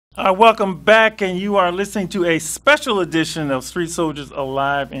Welcome back, and you are listening to a special edition of Street Soldiers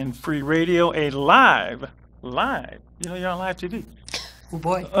Alive and Free Radio, a live, you're on live TV, Oh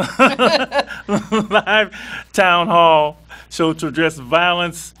boy. live town hall show to address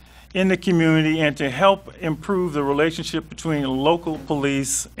violence in the community and to help improve the relationship between local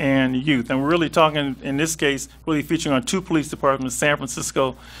police and youth. And we're really talking, in this case, really featuring on two police departments, San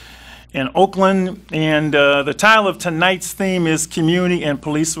Francisco and Oakland. And the title of tonight's theme is Community and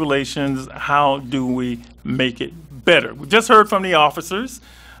Police Relations. How do we make it better? We just heard from the officers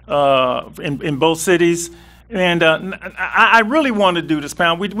in both cities. And I really want to do this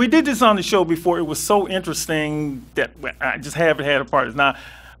panel. We did this on the show before. It was so interesting that I just haven't had a part. Now,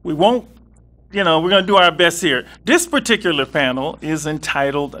 we won't, we're going to do our best here. This particular panel is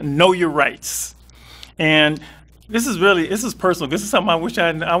entitled Know Your Rights. And this is personal. This is something I wish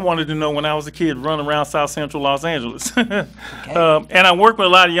I wanted to know when I was a kid running around South Central Los Angeles. Okay. And I work with a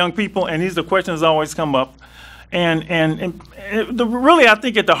lot of young people, and these are the questions that always come up. And really, I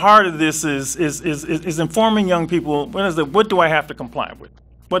think at the heart of this is informing young people. What do I have to comply with?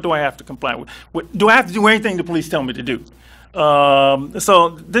 What do I have to comply with? Do I have to do anything the police tell me to do?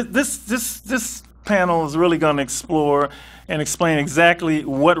 So this panel is really going to explore and explain exactly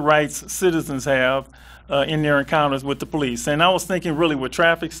what rights citizens have in their encounters with the police. And I was thinking really with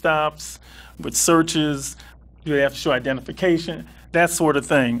traffic stops, with searches, do they have to show identification, that sort of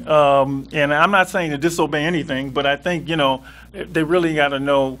thing. And I'm not saying to disobey anything, but I think, they really got to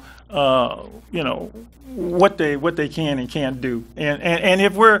know, what they can and can't do. And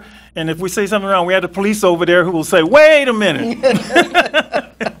if we say something wrong, we have the police over there who will say, wait a minute.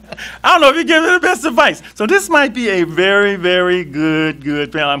 I don't know if you give me the best advice. So this might be a very, very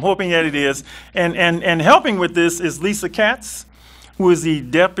good panel. I'm hoping that it is. And helping with this is Lisa Katz, who is the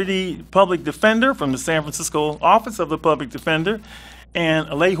Deputy Public Defender from the San Francisco Office of the Public Defender, and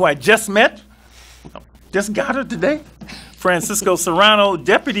a lady who I just met, just got her today, Francisco Serrano,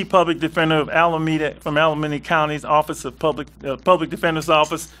 Deputy Public Defender of Alameda County's Office of Public Defender's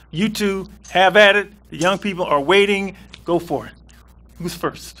Office. You two have at it. The young people are waiting. Go for it. Who's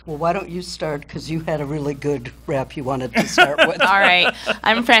first? Well, why don't you start, because you had a really good rap you wanted to start with. All right.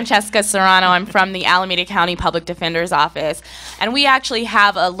 I'm Francesca Serrano. I'm from the Alameda County Public Defender's Office. And we actually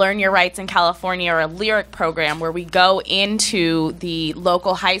have a Learn Your Rights in California, or a LYRIC program, where we go into the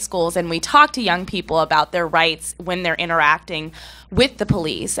local high schools and we talk to young people about their rights when they're interacting with the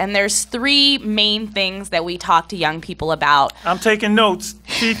police. And there's three main things that we talk to young people about. I'm taking notes.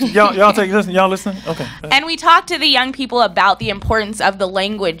 Chief, y'all take listen. Y'all listening? Okay. And we talk to the young people about the importance of the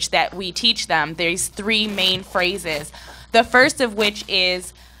language that we teach them. There's three main phrases. The first of which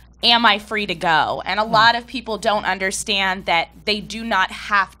is, am I free to go? And a lot of people don't understand that they do not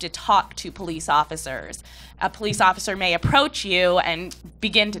have to talk to police officers. A police officer may approach you and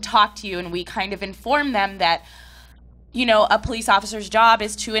begin to talk to you, and we kind of inform them that a police officer's job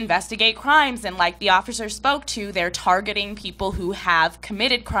is to investigate crimes, and like the officer spoke to, they're targeting people who have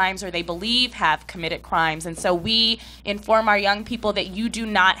committed crimes or they believe have committed crimes. And so we inform our young people that you do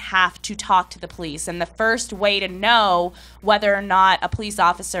not have to talk to the police. And the first way to know whether or not a police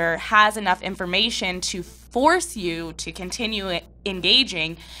officer has enough information to force you to continue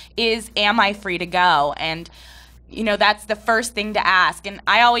engaging is, am I free to go? And that's the first thing to ask. And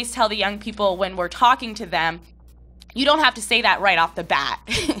I always tell the young people when we're talking to them, you don't have to say that right off the bat.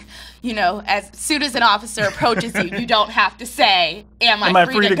 As soon as an officer approaches you, you don't have to say, am I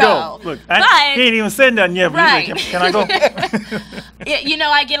free to go? Look, he ain't even said nothing yet, but right. Like, can I go?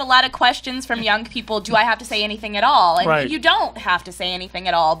 I get a lot of questions from young people, do I have to say anything at all? And right. You don't have to say anything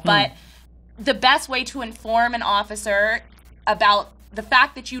at all, but the best way to inform an officer about the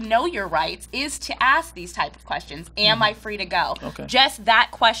fact that you know your rights is to ask these type of questions. Am I free to go? Okay. Just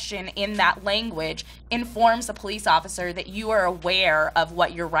that question in that language informs a police officer that you are aware of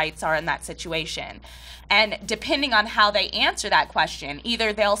what your rights are in that situation. And depending on how they answer that question,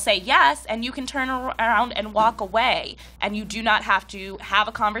 either they'll say yes and you can turn around and walk away, and you do not have to have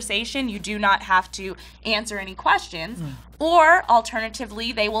a conversation, you do not have to answer any questions, or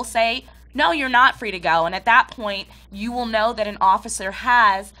alternatively they will say, no, you're not free to go. And at that point, you will know that an officer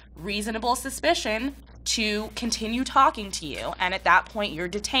has reasonable suspicion to continue talking to you. And at that point, you're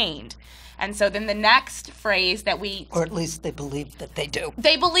detained. And so then the next phrase that we... Or at least they believe that they do.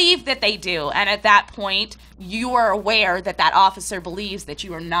 They believe that they do. And at that point, you are aware that that officer believes that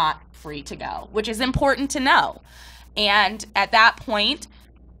you are not free to go, which is important to know. And at that point,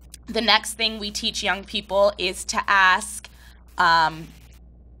 the next thing we teach young people is to ask...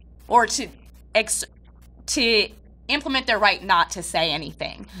 or to implement their right not to say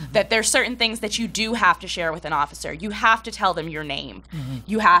anything. That there's certain things that you do have to share with an officer. You have to tell them your name.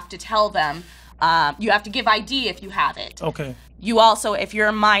 You have to tell them, you have to give ID if you have it. Okay. You also, if you're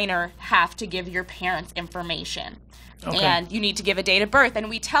a minor, have to give your parents information. Okay. And you need to give a date of birth. And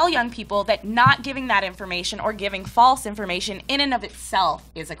we tell young people that not giving that information or giving false information in and of itself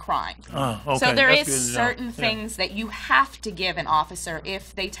is a crime. Okay. So there That's is good to know. certain things that you have to give an officer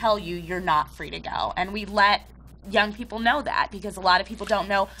if they tell you you're not free to go. And we let young people know that because a lot of people don't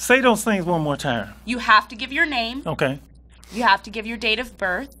know. Say those things one more time. You have to give your name. Okay. You have to give your date of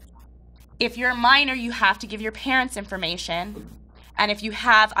birth. If you're a minor, you have to give your parents' information. And if you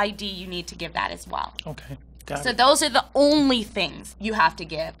have ID, you need to give that as well. Okay. Got So it. those are the only things you have to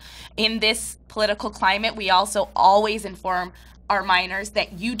give. In this political climate, we also always inform our minors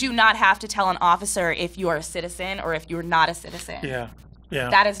that you do not have to tell an officer if you are a citizen or if you're not a citizen. Yeah. Yeah.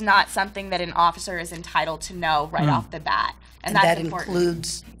 That is not something that an officer is entitled to know right off the bat. And that's that important.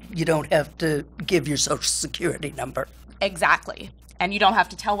 includes, you don't have to give your social security number. Exactly. And you don't have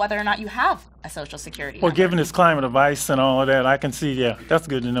to tell whether or not you have a social security Well, number. given this climate of ice and all of that, I can see, yeah, that's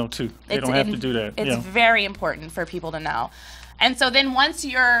good to know too. They don't have to do that. It's Yeah. very important for people to know. And so then once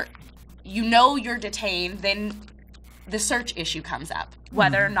you're detained, then the search issue comes up,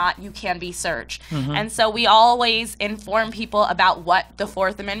 whether or not you can be searched. And so we always inform people about what the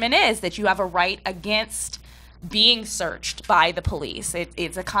Fourth Amendment is, that you have a right against being searched by the police.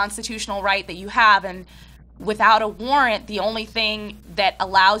 It's a constitutional right that you have, and without a warrant, the only thing that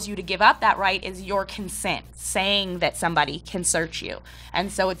allows you to give up that right is your consent, saying that somebody can search you.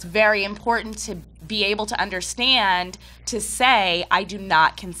 And so it's very important to be able to understand, to say, I do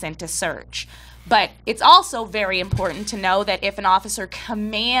not consent to search. But it's also very important to know that if an officer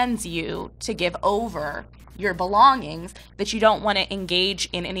commands you to give over your belongings, that you don't want to engage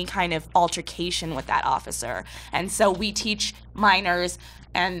in any kind of altercation with that officer. And so we teach minors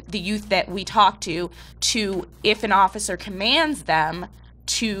and the youth that we talk to, if an officer commands them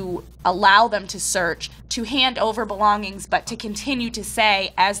to allow them to search, to hand over belongings, but to continue to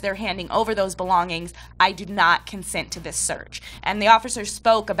say, as they're handing over those belongings, I do not consent to this search. And the officer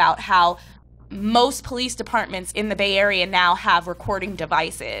spoke about how most police departments in the Bay Area now have recording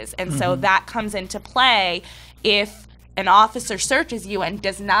devices. And so that comes into play if an officer searches you and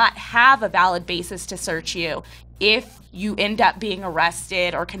does not have a valid basis to search you. If you end up being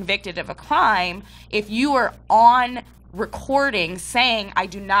arrested or convicted of a crime, if you are on recording saying, I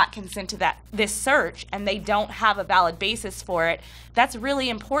do not consent to this search, and they don't have a valid basis for it, that's really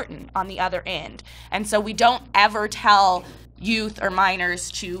important on the other end. And so we don't ever tell youth or minors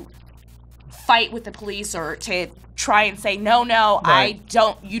to fight with the police or to try and say, no, Right.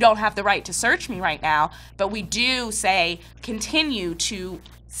 you don't have the right to search me right now. But we do say, continue to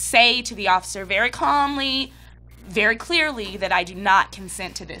say to the officer very calmly, very clearly, that I do not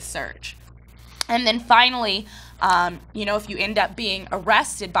consent to this search. And then finally, if you end up being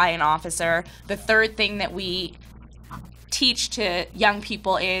arrested by an officer, the third thing that we teach to young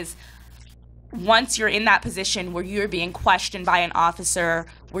people is, once you're in that position where you're being questioned by an officer,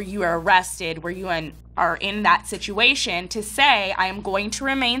 where you are arrested, where you are in that situation, to say, I am going to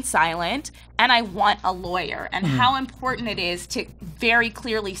remain silent and I want a lawyer. And how important it is to very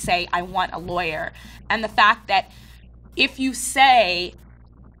clearly say, I want a lawyer. And the fact that if you say,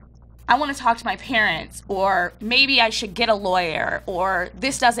 I want to talk to my parents, or maybe I should get a lawyer, or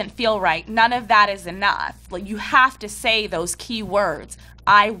this doesn't feel right, none of that is enough. Like, you have to say those key words,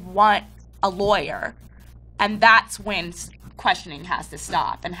 I want a lawyer. And that's when questioning has to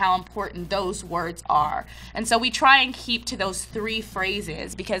stop, and how important those words are. And so we try and keep to those three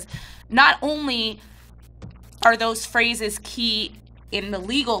phrases, because not only are those phrases key in the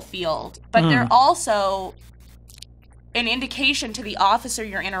legal field, but they're also an indication to the officer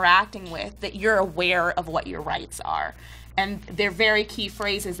you're interacting with that you're aware of what your rights are. And they're very key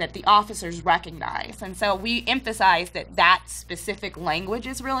phrases that the officers recognize. And so we emphasize that specific language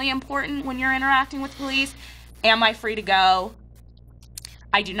is really important when you're interacting with police. Am I free to go?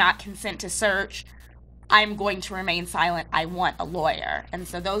 I do not consent to search. I'm going to remain silent. I want a lawyer. And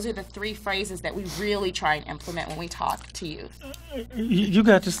so those are the three phrases that we really try and implement when we talk to youth. You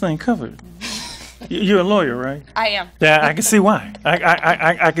got this thing covered. You're a lawyer, right? I am. Yeah, I can see why.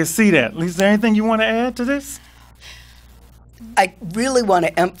 I can see that. Is there anything you want to add to this? I really want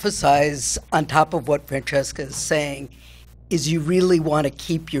to emphasize, on top of what Francesca is saying, is you really want to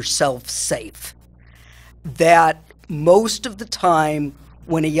keep yourself safe. That most of the time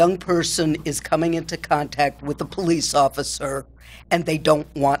when a young person is coming into contact with a police officer and they don't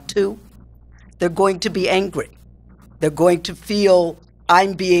want to, they're going to be angry. They're going to feel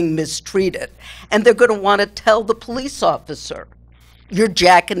I'm being mistreated. And they're going to want to tell the police officer, you're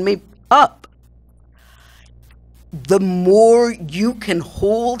jacking me up. The more you can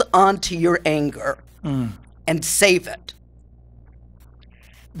hold on to your anger and save it,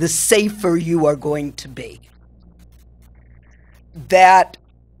 the safer you are going to be. That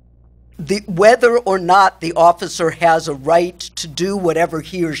whether or not the officer has a right to do whatever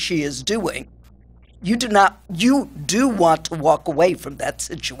he or she is doing, you do want to walk away from that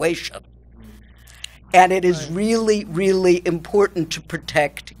situation. And it is really, really important to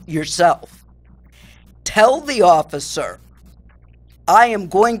protect yourself. Tell the officer, I am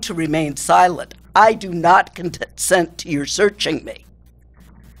going to remain silent. I do not consent to your searching me.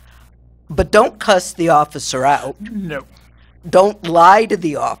 But don't cuss the officer out. No. Don't lie to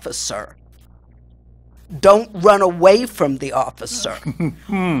the officer. Don't run away from the officer.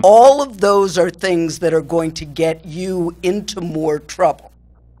 All of those are things that are going to get you into more trouble.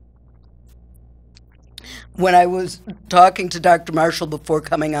 When I was talking to Dr. Marshall before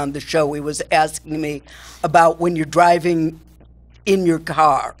coming on the show, he was asking me about when you're driving in your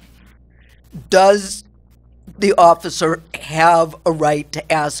car, does the officer have a right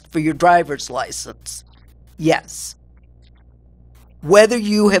to ask for your driver's license? Yes. Whether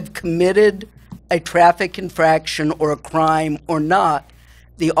you have committed a traffic infraction or a crime or not,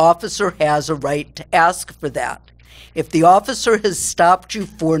 the officer has a right to ask for that. If the officer has stopped you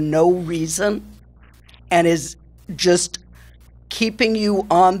for no reason and is just keeping you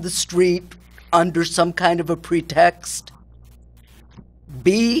on the street under some kind of a pretext,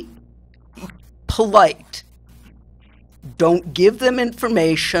 be polite. Don't give them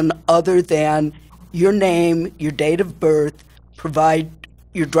information other than your name, your date of birth, provide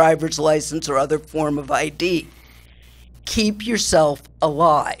your driver's license or other form of ID. Keep yourself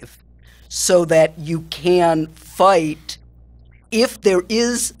alive so that you can fight if there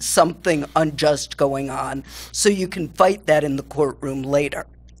is something unjust going on, so you can fight that in the courtroom later.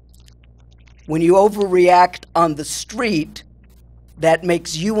 When you overreact on the street, that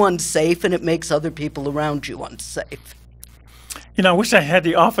makes you unsafe and it makes other people around you unsafe. You know, I wish I had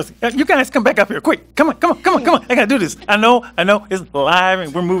the office. You guys come back up here, quick. Come on. I gotta do this. I know, it's live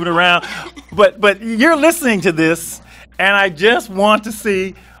and we're moving around, but you're listening to this, and I just want to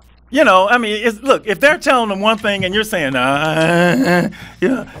see, you know, I mean, look, if they're telling them one thing and you're saying, yeah,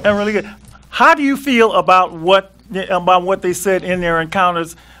 that's really good. How do you feel about what they said in their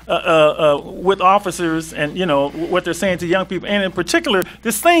encounters with officers, and you know what they're saying to young people, and in particular,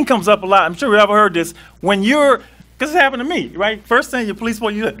 this thing comes up a lot. I'm sure you've ever heard this when you're. Because it happened to me, right? First thing your police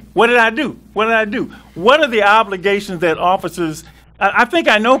force, what did I do? What did I do? What are the obligations that officers, I think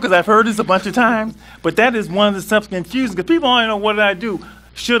I know because I've heard this a bunch of times, but that is one of the stuff confusing because people only know what did I do.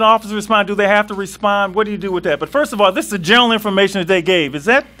 Should officers respond? Do they have to respond? What do you do with that? But first of all, this is the general information that they gave. Does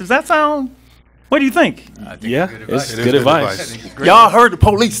that sound, what do you think? Yeah, it's good advice. Y'all heard the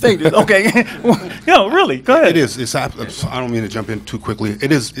police state it, okay. Really, go ahead. It is. I don't mean to jump in too quickly.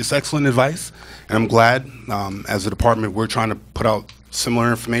 It's excellent advice. And I'm glad, as a department, we're trying to put out similar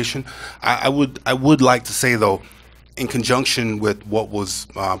information. I would like to say, though, in conjunction with what was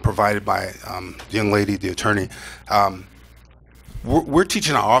provided by the young lady, the attorney, we're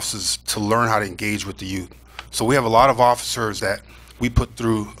teaching our officers to learn how to engage with the youth. So we have a lot of officers that we put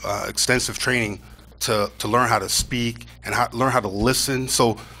through extensive training to learn how to speak and learn how to listen.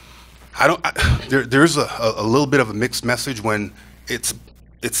 So there's a little bit of a mixed message when it's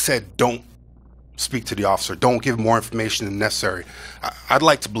said don't speak to the officer, don't give more information than necessary. I'd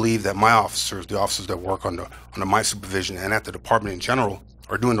like to believe that my officers, the officers that work under my supervision and at the department in general,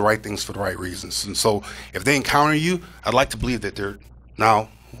 are doing the right things for the right reasons. And so if they encounter you, I'd like to believe that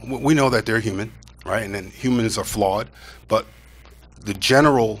we know that they're human, right? And then humans are flawed, but the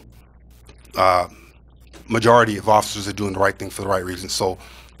general majority of officers are doing the right thing for the right reasons. So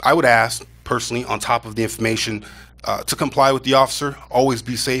I would ask, personally, on top of the information, to comply with the officer, always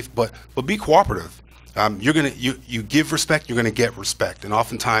be safe, but be cooperative. You give respect, you're gonna get respect. And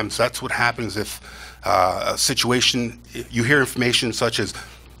oftentimes that's what happens if a situation, you hear information such as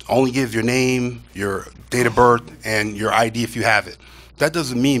only give your name, your date of birth, and your ID if you have it. That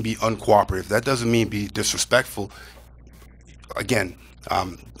doesn't mean be uncooperative. That doesn't mean be disrespectful. Again,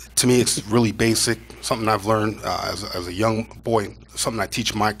 to me, it's really basic, something I've learned as a young boy, something I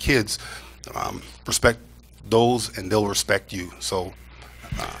teach my kids. Respect those and they'll respect you. So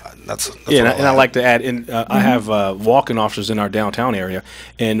that's yeah, and I like to add in, I have walk-in officers in our downtown area,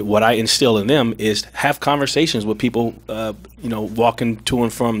 and what I instill in them is have conversations with people, walking to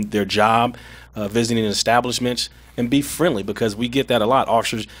and from their job, visiting establishments, and be friendly, because we get that a lot.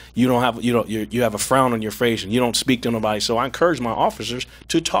 Officers, you have a frown on your face and you don't speak to nobody. So I encourage my officers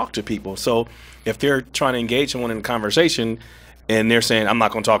to talk to people. So if they're trying to engage someone in a conversation and they're saying, I'm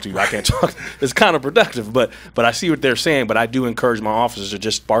not going to talk to you, I can't talk, it's kind of productive. But I see what they're saying, but I do encourage my officers to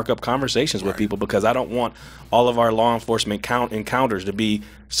just spark up conversations with people, because I don't want all of our law enforcement encounters to be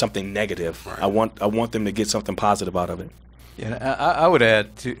something negative. I want them to get something positive out of it. Yeah, I would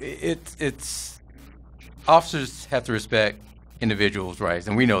add to it's officers have to respect individuals' rights,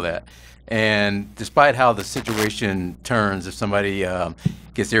 and we know that. And despite how the situation turns, if somebody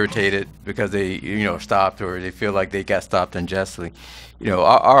gets irritated because they are stopped, or they feel like they got stopped unjustly,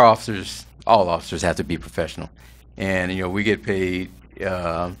 our officers, all officers, have to be professional, and we get paid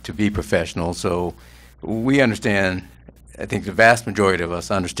to be professional. So we understand. I think the vast majority of us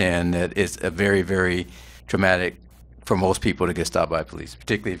understand that it's a very, very traumatic for most people to get stopped by police,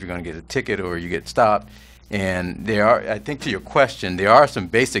 particularly if you're going to get a ticket or you get stopped. And I think to your question, there are some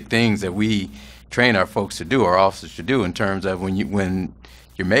basic things that we train our folks to do, our officers to do, in terms of when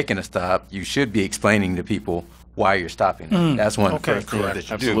you're making a stop, you should be explaining to people why you're stopping them. That's one of the first things that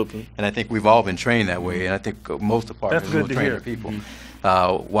you Absolutely. do. And I think we've all been trained that way, and I think most departments will train their people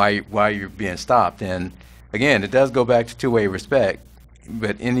why you're being stopped. And again, it does go back to two-way respect.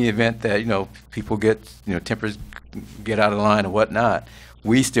 But in the event that people get tempers get out of line or whatnot,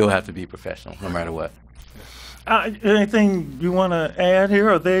 we still have to be professional no matter what. Anything you want to add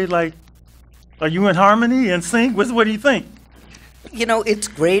here? Are you in harmony and sync? What do you think? It's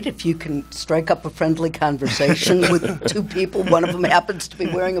great if you can strike up a friendly conversation with two people. One of them happens to be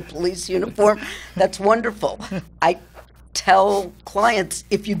wearing a police uniform. That's wonderful. I tell clients,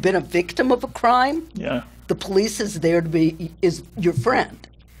 if you've been a victim of a crime, the police is there is your friend.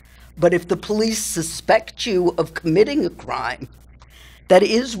 But if the police suspect you of committing a crime, that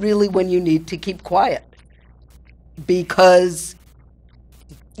is really when you need to keep quiet, because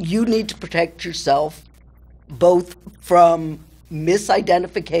you need to protect yourself both from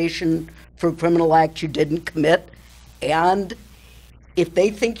misidentification for a criminal act you didn't commit, and if they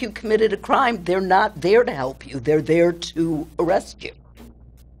think you committed a crime, they're not there to help you. They're there to arrest you.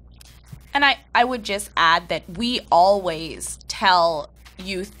 And I would just add that we always tell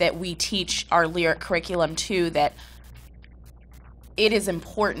youth that we teach our lyric curriculum too, that it is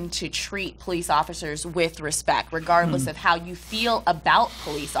important to treat police officers with respect, regardless of how you feel about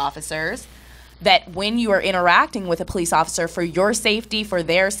police officers, that when you are interacting with a police officer, for your safety, for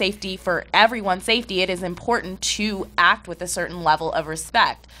their safety, for everyone's safety, it is important to act with a certain level of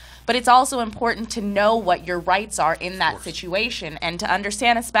respect. But it's also important to know what your rights are in that situation, and to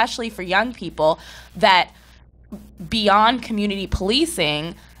understand, especially for young people, that beyond community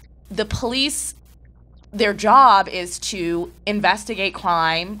policing, the police, their job is to investigate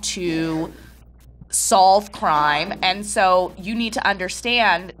crime, to solve crime. And so you need to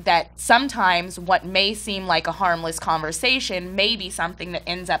understand that sometimes what may seem like a harmless conversation may be something that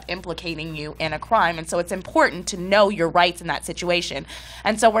ends up implicating you in a crime. And so it's important to know your rights in that situation.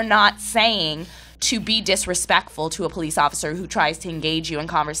 And so we're not saying to be disrespectful to a police officer who tries to engage you in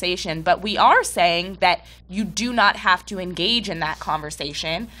conversation, but we are saying that you do not have to engage in that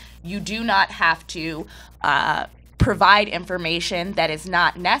conversation. You do not have to provide information that is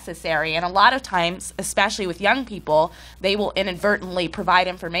not necessary. And a lot of times, especially with young people, they will inadvertently provide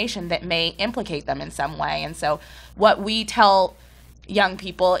information that may implicate them in some way. And so what we tell young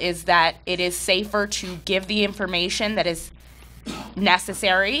people is that it is safer to give the information that is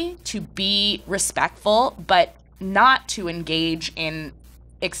necessary, to be respectful, but not to engage in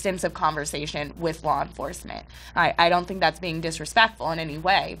extensive conversation with law enforcement. I don't think that's being disrespectful in any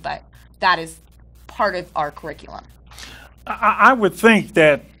way, but that is part of our curriculum. I would think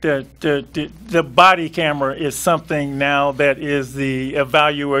that the body camera is something now that is the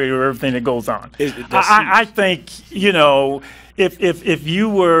evaluator of everything that goes on. I think, if you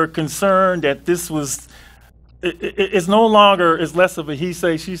were concerned that this was, it's no longer, it's less of a he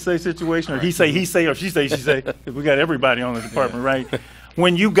say, she say situation, or he say, or she say, she say. We got everybody on the department, right?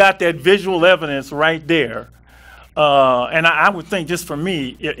 When you got that visual evidence right there, and I would think, just for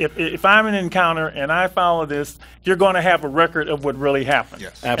me, if I'm in an encounter and I follow this, you're going to have a record of what really happened.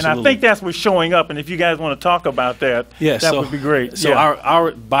 Yes. Absolutely. And I think that's what's showing up. And if you guys want to talk about that, that would be great. So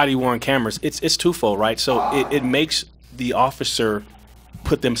our body-worn cameras, it's twofold, right? So it makes the officer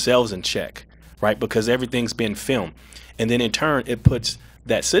put themselves in check, right? Because everything's been filmed. And then in turn, it puts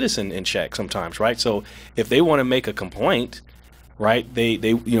that citizen in check sometimes, right? So if they want to make a complaint, right, they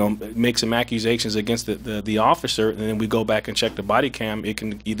make some accusations against the officer, and then we go back and check the body cam, it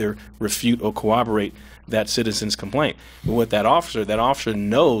can either refute or corroborate that citizen's complaint. But with that officer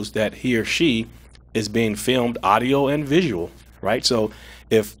knows that he or she is being filmed, audio and visual, right? So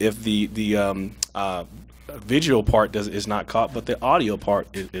if the visual part is not caught, but the audio part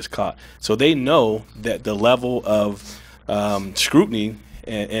is caught, so they know that the level of scrutiny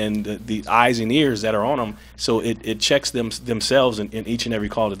and the eyes and ears that are on them, so it checks themselves in each and every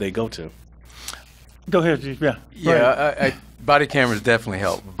call that they go to. Go ahead, Chief. Yeah. Yeah, body cameras definitely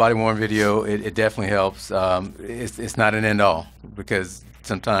help. Body worn video, it definitely helps. It's not an end all, because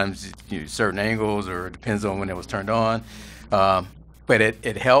sometimes certain angles, or it depends on when it was turned on. But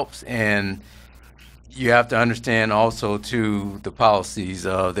it helps, and you have to understand also too the policies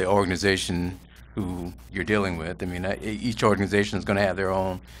of the organization who you're dealing with. I mean, each organization is going to have their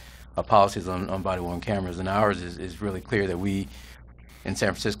own policies on body worn cameras, and ours is really clear that we, in San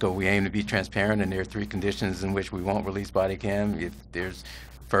Francisco, we aim to be transparent, and there are 3 conditions in which we won't release body cam. If there's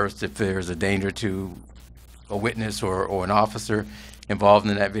a danger to a witness or an officer involved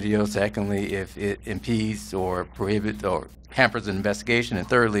in that video. Secondly, if it impedes or prohibits or hampers an investigation. And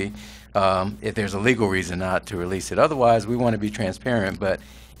thirdly, if there's a legal reason not to release it. Otherwise, we want to be transparent, but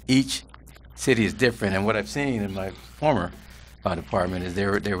each city is different. And what I've seen in my former department is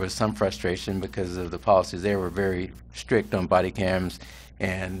there was some frustration because of the policies. They were very strict on body cams,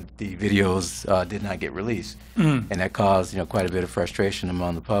 and the videos did not get released, and that caused quite a bit of frustration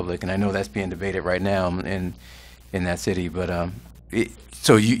among the public. And I know that's being debated right now in that city. But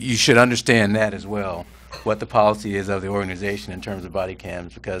so you should understand that as well, what the policy is of the organization in terms of body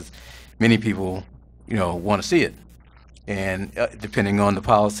cams, because many people want to see it, and depending on the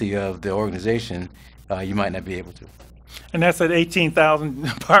policy of the organization, you might not be able to. And that's at 18,000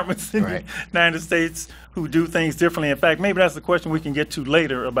 departments in Right. the United States who do things differently. In fact, maybe that's the question we can get to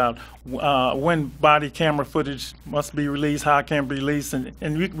later about when body camera footage must be released, how it can be released, and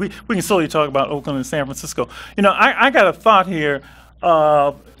we can solely talk about Oakland and San Francisco. I got a thought here.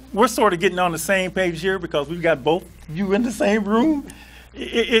 We're sort of getting on the same page here because we've got both you in the same room.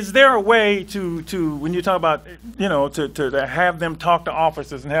 Is there a way to when you talk about to have them talk to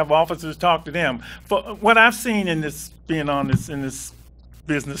officers and have officers talk to them? For what I've seen in this, being on this in this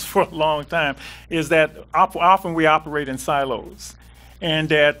business for a long time, is that often we operate in silos, and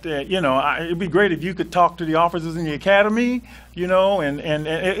that it'd be great if you could talk to the officers in the academy, and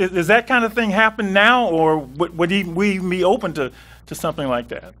is that kind of thing happen now, or would we be open to something like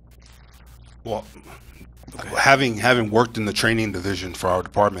that? Well, having worked in the training division for our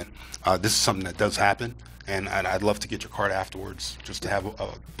department, this is something that does happen, and I'd love to get your card afterwards just to have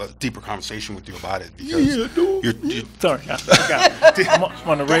a deeper conversation with you about it, because you're Sorry, I forgot. I'm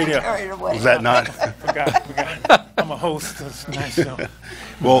on the radio. was that not? Forgot. I'm a host of a nice show.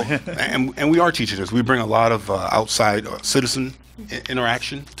 Well, and we are teaching this. We bring a lot of outside citizen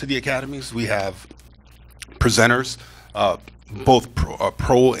interaction to the academies. We have presenters, both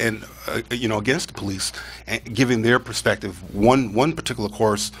pro and against the police, and giving their perspective. One particular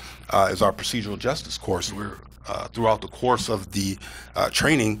course is our procedural justice course, where throughout the course of the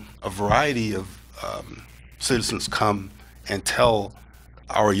training, a variety of citizens come and tell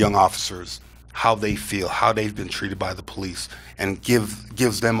our young officers how they feel, how they've been treated by the police, and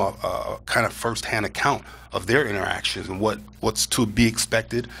gives them a kind of firsthand account of their interactions and what's to be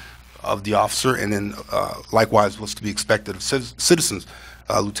expected of the officer, and then likewise what's to be expected of citizens.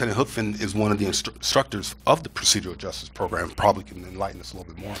 Lieutenant Hookfin is one of the instructors of the procedural justice program. Probably can enlighten us a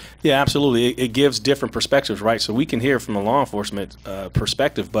little bit more. Yeah, absolutely. It gives different perspectives, right? So we can hear from a law enforcement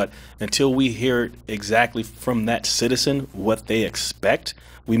perspective, but until we hear exactly from that citizen what they expect,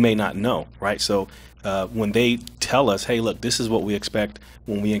 we may not know, right? So when they tell us, hey, look, this is what we expect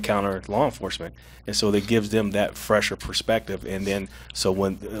when we encounter law enforcement, and so that gives them that fresher perspective. And then so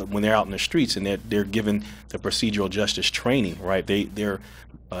when they're out in the streets and they're given the procedural justice training, right? They know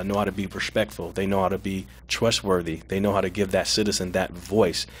how to be respectful. They know how to be trustworthy. They know how to give that citizen that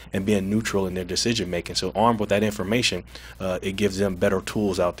voice and being neutral in their decision making. So armed with that information, it gives them better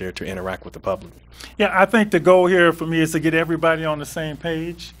tools out there to interact with the public. Yeah, I think the goal here for me is to get everybody on the same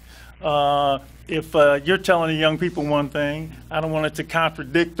page. If you're telling the young people one thing, I don't want it to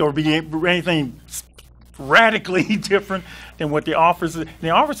contradict or be anything radically different than what the officers. The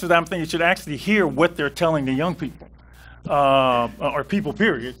officers, I'm thinking, should actually hear what they're telling the young people, or people,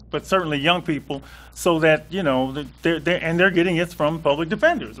 period. But certainly young people, so that they're getting it from public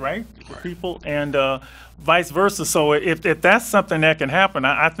defenders, right? People, and vice versa. So if that's something that can happen,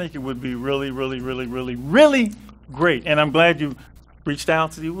 I think it would be really, really, really, really, really great. And I'm glad you reached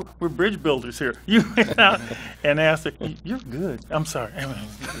out to you. We're bridge builders here. You went out and asked her, you're good. I'm sorry. I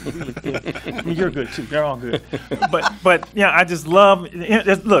mean, you're good too. They're all good. But yeah, I just love,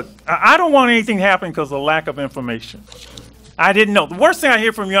 look, I don't want anything to happen because of lack of information. I didn't know. The worst thing I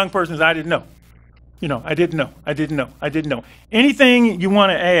hear from young persons is I didn't know. You know, I didn't know. Anything you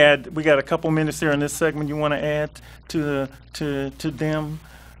want to add? We got a couple minutes here in this segment. You want to add to them?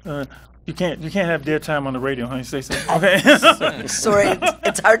 You can't have dead time on the radio, huh? You say so? Okay. Sorry,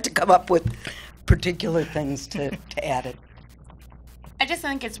 it's hard to come up with particular things to add it. I just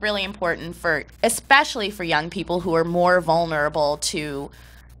think it's really important especially for young people who are more vulnerable to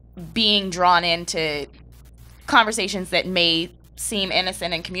being drawn into conversations that may seem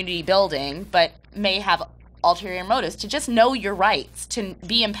innocent and community building, but may have ulterior motives, to just know your rights, to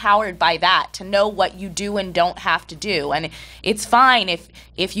be empowered by that, to know what you do and don't have to do. And it's fine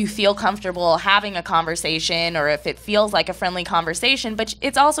if you feel comfortable having a conversation or if it feels like a friendly conversation, but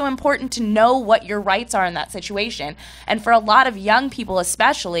it's also important to know what your rights are in that situation. And for a lot of young people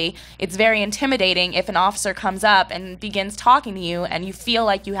especially, it's very intimidating if an officer comes up and begins talking to you and you feel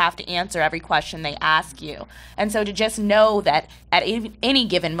like you have to answer every question they ask you. And so to just know that at any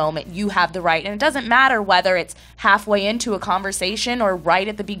given moment you have the right, and it doesn't matter whether it's halfway into a conversation or right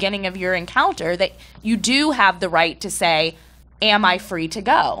at the beginning of your encounter, that you do have the right to say, am I free to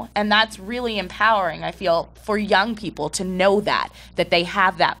go? And that's really empowering, I feel, for young people to know that they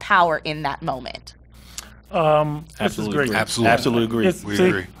have that power in that moment. This is great. Absolutely agree.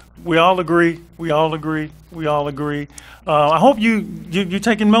 We agree. We all agree. I hope you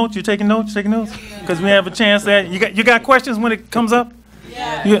taking notes. You taking notes? Because we have a chance that you got questions when it comes up.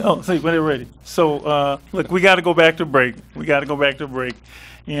 Yeah. Oh, see, when they're ready. So look, we got to go back to break.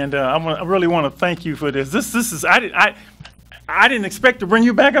 And I really want to thank you for this. This is I didn't expect to bring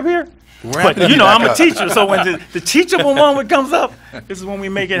you back up here. But you know, I'm a teacher, so when the teachable moment comes up, this is when we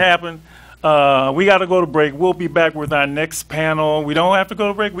make it happen. We got to go to break. We'll be back with our next panel. We don't have to go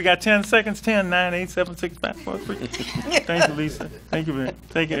to break. We got 10 seconds. 10, 9, 8, 7, 6, 5, 4, 3. Thank you, Lisa. Thank you, man.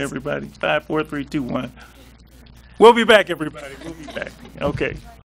 Thank you, everybody. 5, 4, 3, 2, 1. We'll be back, everybody. We'll be back. Okay.